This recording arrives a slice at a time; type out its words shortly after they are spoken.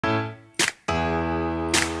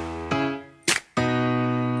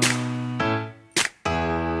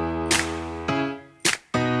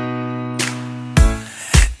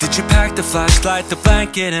Did you pack the flashlight, the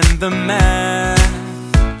blanket, and the map?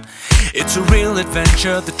 It's a real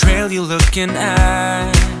adventure, the trail you're looking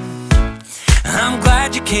at. I'm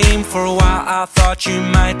glad you came. For a while I thought you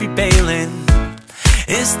might be bailing.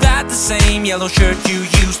 Is that the same yellow shirt you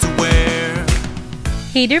used to wear?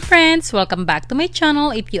 Hey there friends, welcome back to my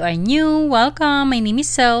channel. If you are new, welcome. My name is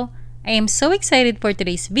Selle. I am so excited for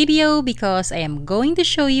today's video because I am going to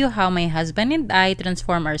show you how my husband and I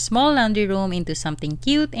transform our small laundry room into something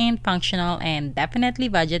cute and functional and definitely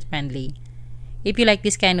budget friendly. If you like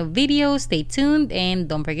this kind of video, stay tuned and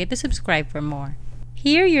don't forget to subscribe for more.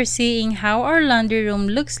 Here you're seeing how our laundry room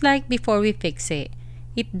looks like before we fix it.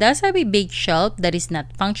 It does have a big shelf that is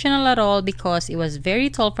not functional at all because it was very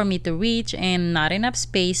tall for me to reach and not enough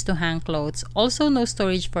space to hang clothes. Also no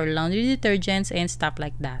storage for laundry detergents and stuff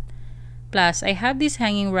like that. Plus, I have this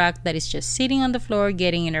hanging rack that is just sitting on the floor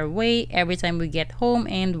getting in our way every time we get home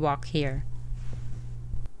and walk here.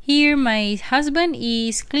 Here, my husband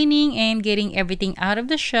is cleaning and getting everything out of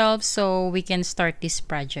the shelves so we can start this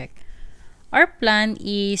project. Our plan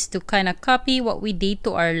is to kind of copy what we did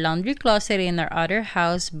to our laundry closet in our other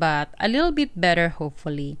house, but a little bit better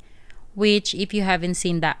hopefully. Which, if you haven't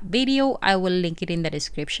seen that video, I will link it in the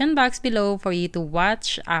description box below for you to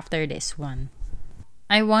watch after this one.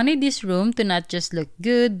 I wanted this room to not just look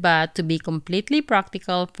good but to be completely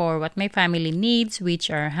practical for what my family needs, which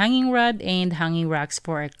are hanging rod and hanging racks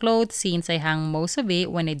for our clothes since I hang most of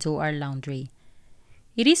it when I do our laundry.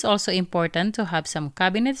 It is also important to have some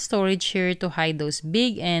cabinet storage here to hide those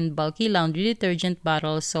big and bulky laundry detergent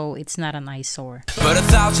bottles so it's not an eyesore. But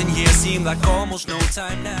 1,000 years seem like almost no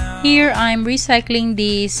time now. Here I'm recycling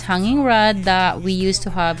this hanging rod that we used to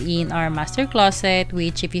have in our master closet,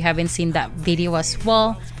 which if you haven't seen that video as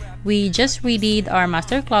well, we just redid our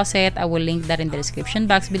master closet. I will link that in the description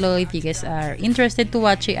box below if you guys are interested to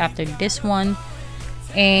watch it after this one.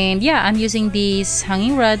 And yeah, I'm using this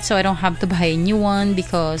hanging rod so I don't have to buy a new one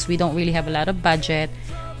because we don't really have a lot of budget.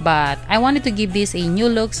 But I wanted to give this a new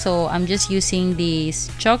look, so I'm just using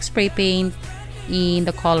this chalk spray paint in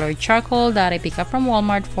the color charcoal that I picked up from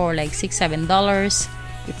Walmart for like $6-7.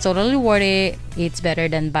 It's totally worth it. It's better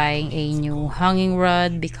than buying a new hanging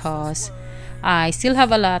rod because I still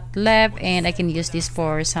have a lot left and I can use this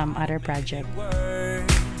for some other project.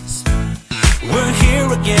 We're here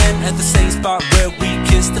again at the same spot where we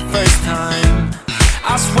kissed the first time.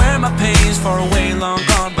 I swear my pain's far away, long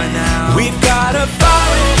gone by now. We've got a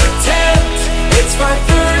fire in the tent. It's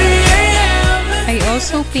 5:30 a.m. I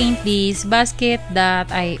also paint this basket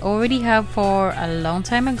that I already have for a long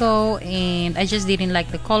time ago, and I just didn't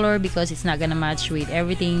like the color because it's not gonna match with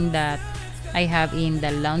everything that I have in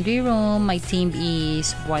the laundry room. My theme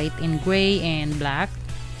is white and gray and black,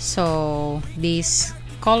 so this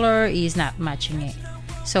color is not matching it.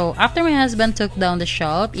 So after my husband took down the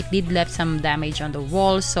shelf, it did left some damage on the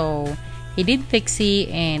wall, so he did fix it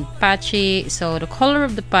and patch it. So the color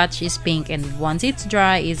of the patch is pink, and once it's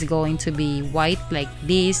dry it's going to be white like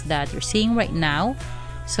this that you're seeing right now.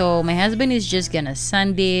 So my husband is just gonna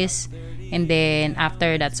sand this, and then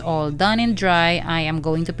after that's all done and dry, I am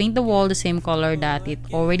going to paint the wall the same color that it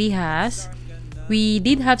already has. We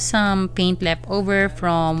did have some paint left over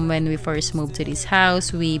from when we first moved to this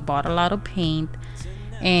house. We bought a lot of paint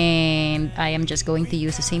and I am just going to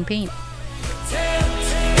use the same paint.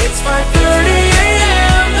 It's 5:30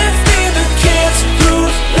 a.m. Let's be the kids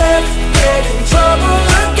who left, get in trouble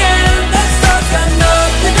again. That stuff's got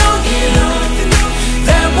nothing on you.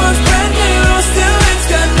 That one's brand new, still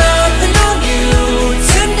it's got nothing on you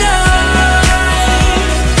tonight.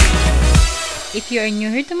 If you are new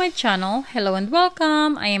here to my channel, hello and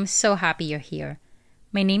welcome. I am so happy you're here.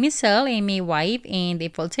 My name is Selle. I am a wife and a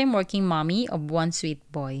full-time working mommy of one sweet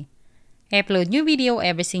boy. I upload new video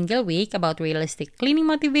every single week about realistic cleaning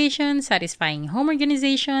motivation, satisfying home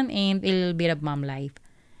organization, and a little bit of mom life.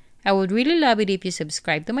 I would really love it if you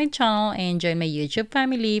subscribe to my channel and join my YouTube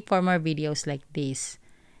family for more videos like this.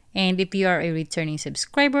 And if you are a returning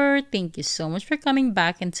subscriber, thank you so much for coming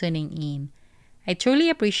back and tuning in. I truly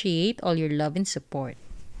appreciate all your love and support.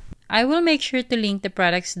 I will make sure to link the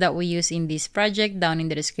products that we use in this project down in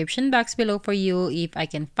the description box below for you if I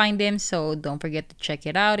can find them, so don't forget to check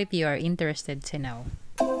it out if you are interested to know.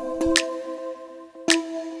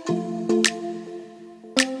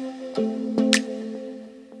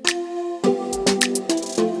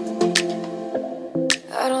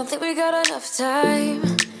 I don't think we got enough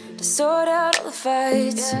time to sort out all the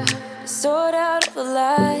fights, to sort out all the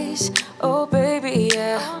lies. Oh baby,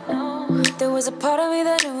 yeah. There was a part of me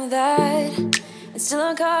that knew that, and still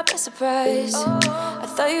I'm caught by surprise. I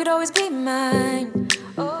thought you'd always be mine.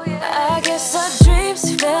 Oh yeah. I guess our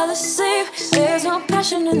dreams fell asleep. There's no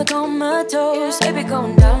passion in the comatose. Baby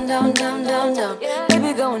going down, down, down, down, down.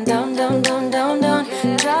 Baby going down, down, down, down, down.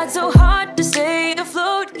 Tried so hard to stay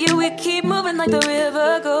afloat. Yeah, we keep moving like the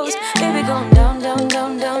river goes. Baby going down, down,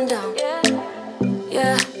 down, down, down.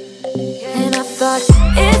 Yeah. And I thought,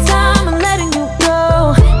 it's time I'm letting you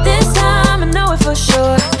go. This time I know it for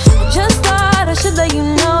sure. I just thought I should let you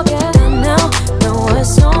know. Yeah, now, no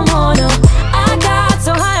words no more, no. I got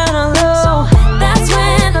so high on a low. That's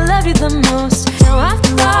when I love you the most. Now I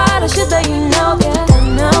thought I should let you know. Yeah,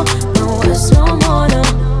 now, no words no more, no.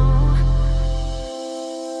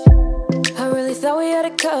 I really thought we had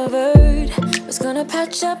it covered. Was gonna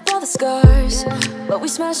patch up all the scars, but we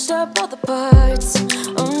smashed up all the parts.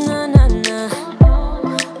 Oh na na na.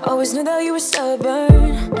 Always knew that you were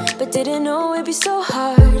stubborn, but didn't know it'd be so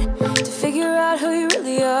hard to figure out who you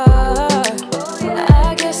really are.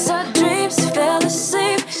 I guess our dreams fell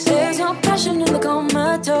asleep. There's no passion in the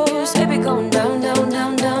comatose. Baby going down, down,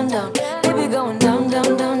 down, down, down. Baby going down,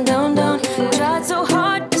 down, down, down, down. Tried so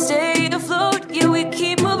hard to stay afloat. Yeah, we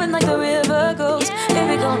keep moving like the river goes.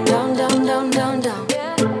 Baby going down, down, down, down, down.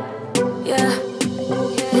 Yeah.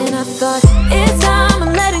 And I thought, it's time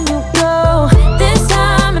I'm letting you go. This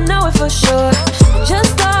time I know it for sure. I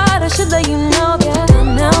just thought I should let you know. Yeah,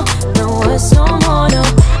 now, no words no more, no.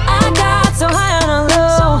 I got so high on a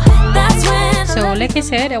low. That's when. So like I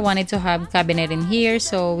said, I wanted to have cabinet in here,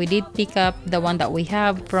 so we did pick up the one that we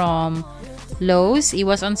have from Lowe's. It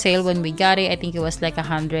was on sale when we got it. I think it was like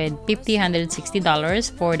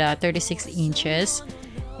 $160 for the 36 inches,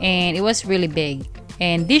 and it was really big.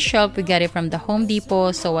 And this shelf, we got it from the Home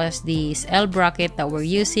Depot. So was this L bracket that we're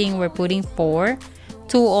using. We're putting 4,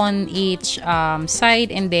 2 on each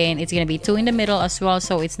side, and then it's gonna be 2 in the middle as well,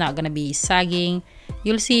 so it's not gonna be sagging.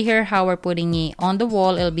 You'll see here how we're putting it on the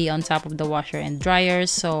wall. It'll be on top of the washer and dryer,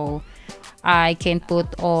 so I can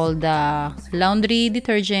put all the laundry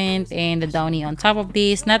detergent and the Downy on top of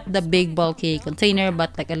this. Not the big bulky container,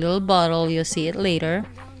 but like a little bottle. You'll see it later.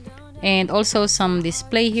 And also some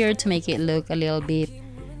display here to make it look a little bit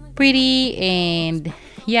pretty. And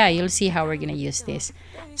yeah, you'll see how we're gonna use this.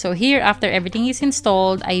 So here, after everything is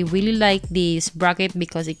installed, I really like this bracket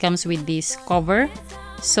because it comes with this cover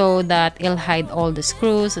so that it'll hide all the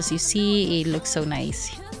screws. As you see, it looks so nice.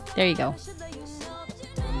 There you go.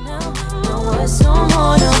 I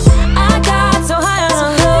got so high on a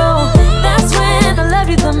low. That's when I love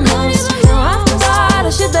you the most. Now I thought I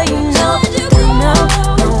should let you know.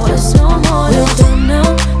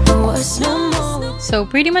 So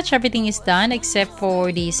pretty much everything is done except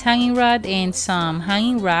for this hanging rod and some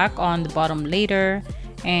hanging rack on the bottom later.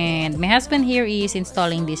 And my husband here is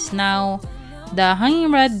installing this now. The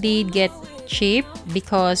hanging rod did get cheap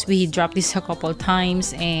because we dropped this a couple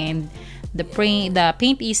times, and the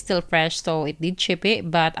paint is still fresh, so it did chip it.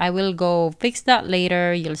 But I will go fix that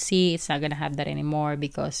later. You'll see it's not gonna have that anymore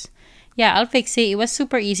because yeah, I'll fix it. It was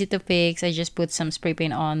super easy to fix. I just put some spray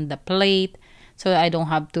paint on the plate so I don't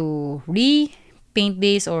have to repaint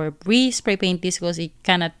this or re-spray paint this because it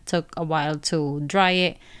kind of took a while to dry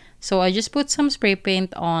it. So I just put some spray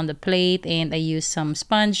paint on the plate and I used some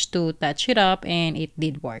sponge to touch it up, and it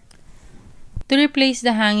did work. To replace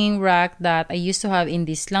the hanging rack that I used to have in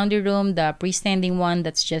this laundry room, the freestanding one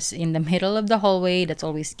that's just in the middle of the hallway that's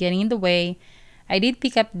always getting in the way, I did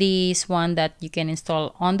pick up this one that you can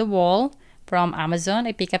install on the wall from Amazon.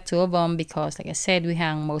 I picked up 2 of them because, like I said, we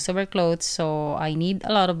hang most of our clothes, so I need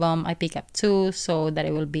a lot of them. I pick up 2 so that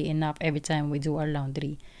it will be enough every time we do our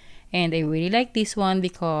laundry. And I really like this one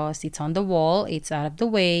because it's on the wall, it's out of the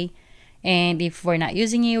way, and if we're not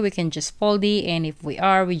using it, we can just fold it, and if we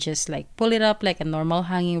are, we just like pull it up like a normal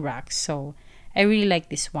hanging rack. So I really like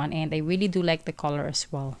this one, and I really do like the color as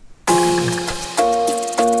well.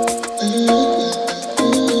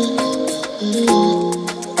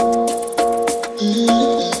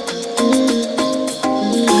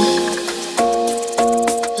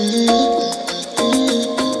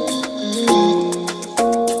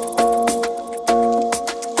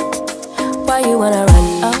 Why you wanna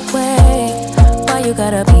run away? Why you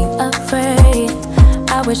gotta be afraid?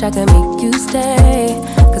 I wish I could make you stay,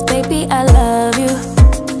 'cause baby I love you.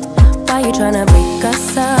 Why you tryna break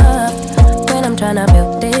us up when I'm tryna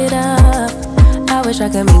build it up? I wish I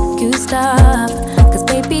could make you stop, 'cause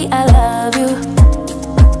baby I love you.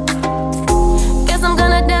 Guess I'm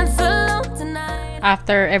gonna dance alone tonight.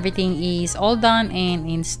 After everything is all done and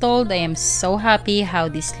installed, I am so happy how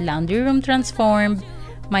this laundry room transformed.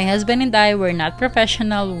 My husband and I were not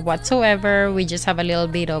professional whatsoever. We just have a little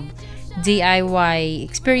bit of DIY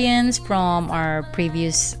experience from our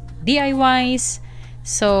previous DIYs.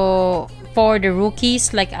 So for the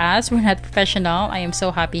rookies like us, we're not professional. I am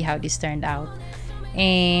so happy how this turned out.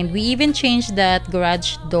 And we even changed that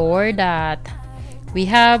garage door that we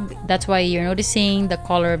have. That's why you're noticing the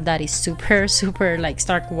color of that is super like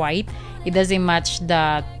stark white. It doesn't match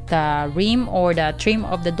the rim or the trim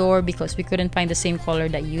of the door because we couldn't find the same color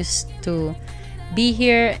that used to be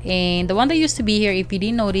here. And the one that used to be here, if you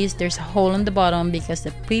didn't notice, there's a hole on the bottom because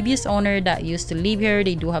the previous owner that used to live here,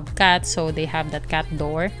 they do have cats, so they have that cat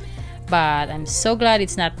door. But I'm so glad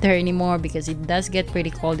it's not there anymore because it does get pretty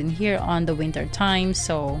cold in here on the winter time.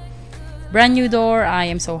 So brand new door, I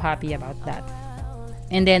am so happy about that.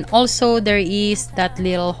 And then also there is that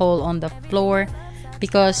little hole on the floor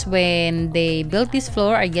because when they built this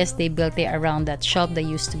floor, I guess they built it around that shelf that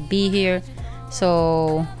used to be here.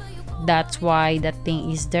 So that's why that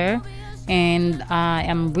thing is there. And I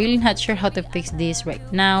am really not sure how to fix this right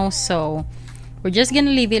now, so we're just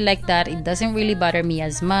gonna leave it like that. It doesn't really bother me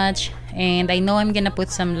as much, and I know I'm gonna put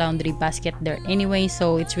some laundry basket there anyway,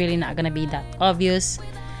 so it's really not gonna be that obvious.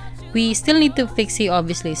 We still need to fix it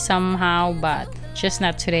obviously somehow, but just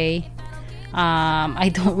not today.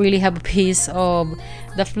 I don't really have a piece of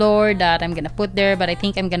the floor that I'm gonna put there, but I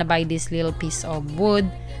think I'm gonna buy this little piece of wood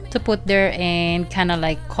to put there and kind of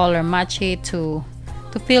like color match it to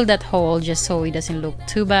fill that hole just so it doesn't look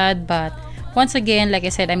too bad. But once again, like I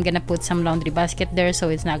said, I'm gonna put some laundry basket there so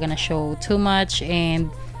it's not gonna show too much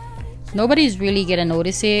and nobody's really gonna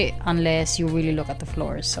notice it unless you really look at the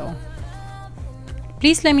floor. So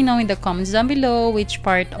please let me know in the comments down below which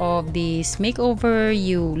part of this makeover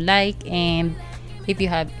you like, and if you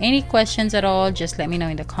have any questions at all, just let me know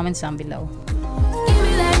in the comments down below.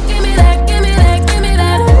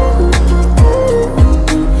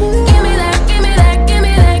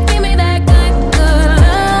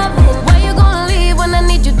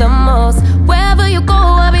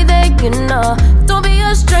 Don't be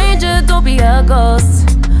a stranger, don't be a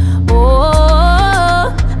ghost.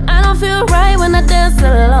 Oh, I don't feel right when I dance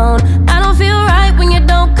alone. I don't feel right when you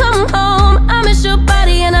don't come home. I miss your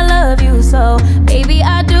body and I love you so. Baby,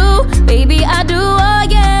 I do, oh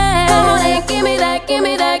yeah. Come on and give me that, give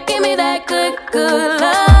me that, give me that good, good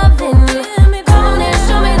loving. Come on and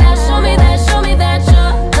show me that, show me that, show me that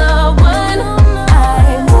you're the one.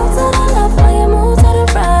 I move to the left while you move to the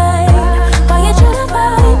right. While you tryna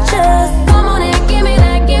fight, just come on and give me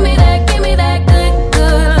that, give me that, give me that good,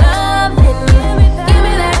 good loving. Give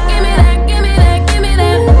me that, give me that, give me that, give me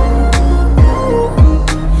that.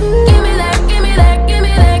 Give me that, give me that, give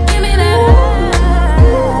me that, give me that.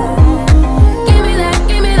 Give me that,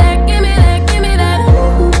 give me that, give me that, give me that.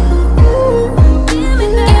 Give me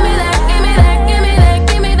that, give me that, give me that,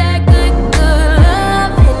 give me that good, good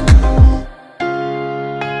loving.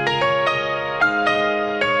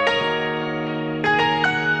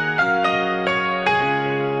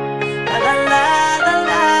 La la la la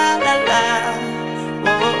la la la.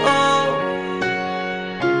 Oh, oh.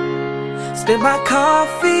 Spill my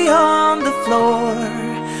coffee on the floor,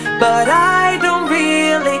 but I don't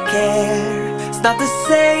really care. It's not the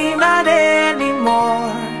same, not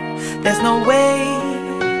anymore. There's no way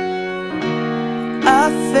I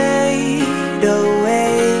fade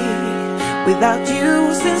away without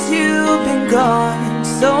you since you've been gone.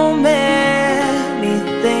 So many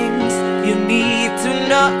things you need to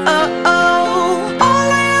know. All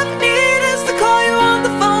I ever need is to call you on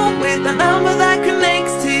the phone with a number that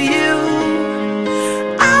connects to you.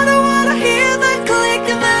 I don't wanna hear that click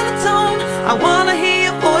and then a tone. I wanna hear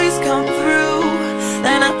your voice come through.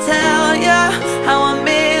 Then I tell ya how I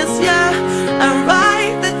miss ya and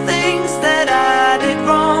write the things that I did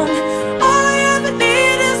wrong. All I ever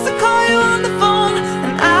need is to call you on the phone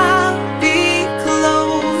and I'll be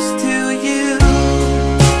close to you.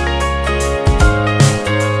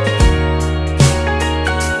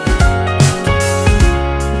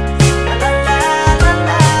 La la la la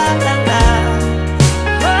la la.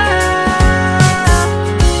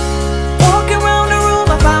 Walking around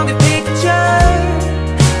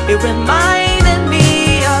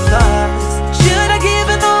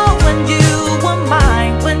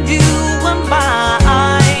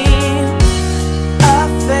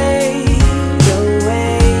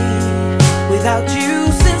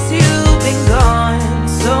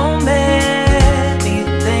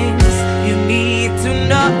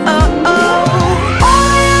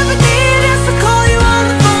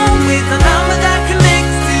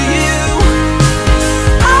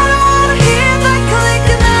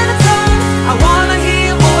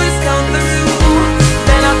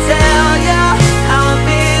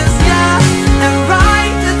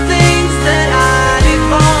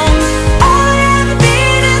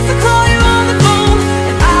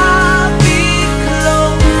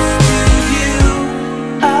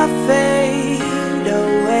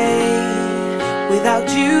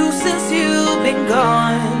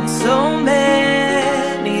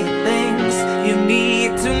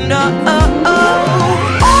know.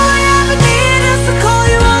 All I ever need is to call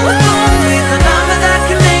you on the phone with a number that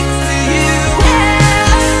connects to you.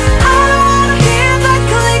 I don't wanna hear that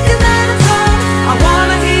click and then it's home. I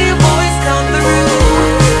wanna hear your voice come through.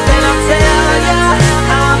 Then I'll tell you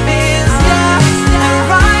how I miss you and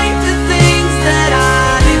right the things that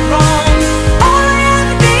I did wrong. All I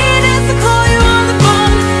ever need is to call you on the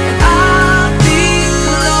phone and I'll be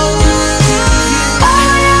close to you. All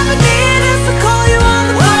I ever need is to call you on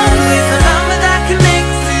the phone with a number that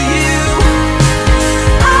connects to you.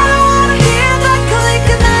 I don't wanna hear that click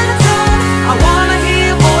and then it's home. I wanna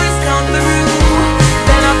hear your voice come through.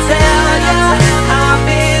 Then I'll tell you how I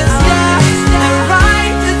miss you and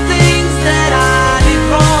right the things that I did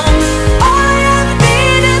wrong. All I ever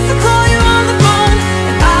need is to call you on the phone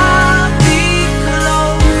and I'll be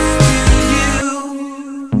close to you.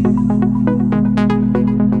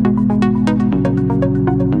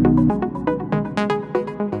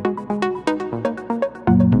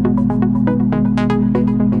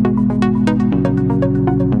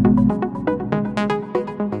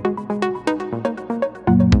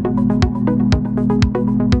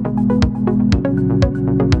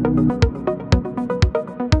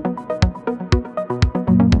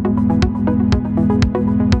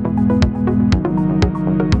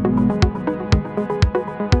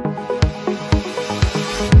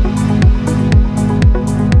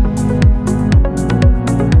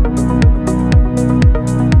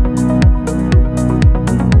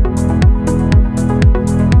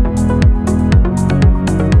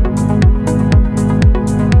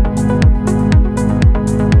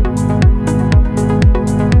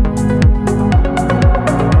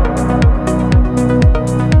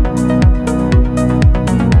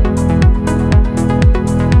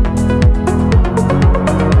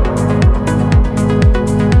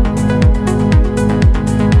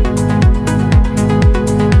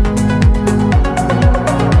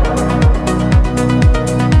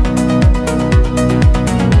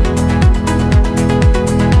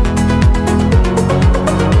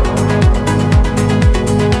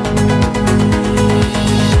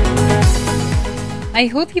 I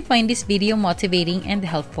hope you find this video motivating and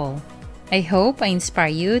helpful. I hope I inspire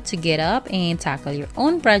you to get up and tackle your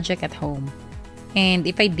own project at home. And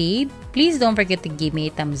if I did, please don't forget to give me a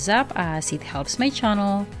thumbs up as it helps my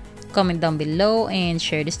channel. Comment down below and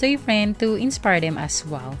share this to your friend to inspire them as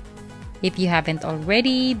well. If you haven't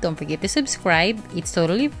already, don't forget to subscribe. It's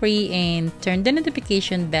totally free, and turn the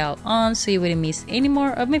notification bell on so you wouldn't miss any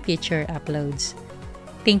more of my future uploads.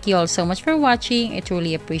 Thank you all so much for watching. I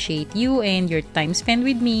truly appreciate you and your time spent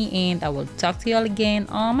with me, and I will talk to you all again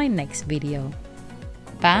on my next video.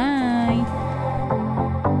 Bye!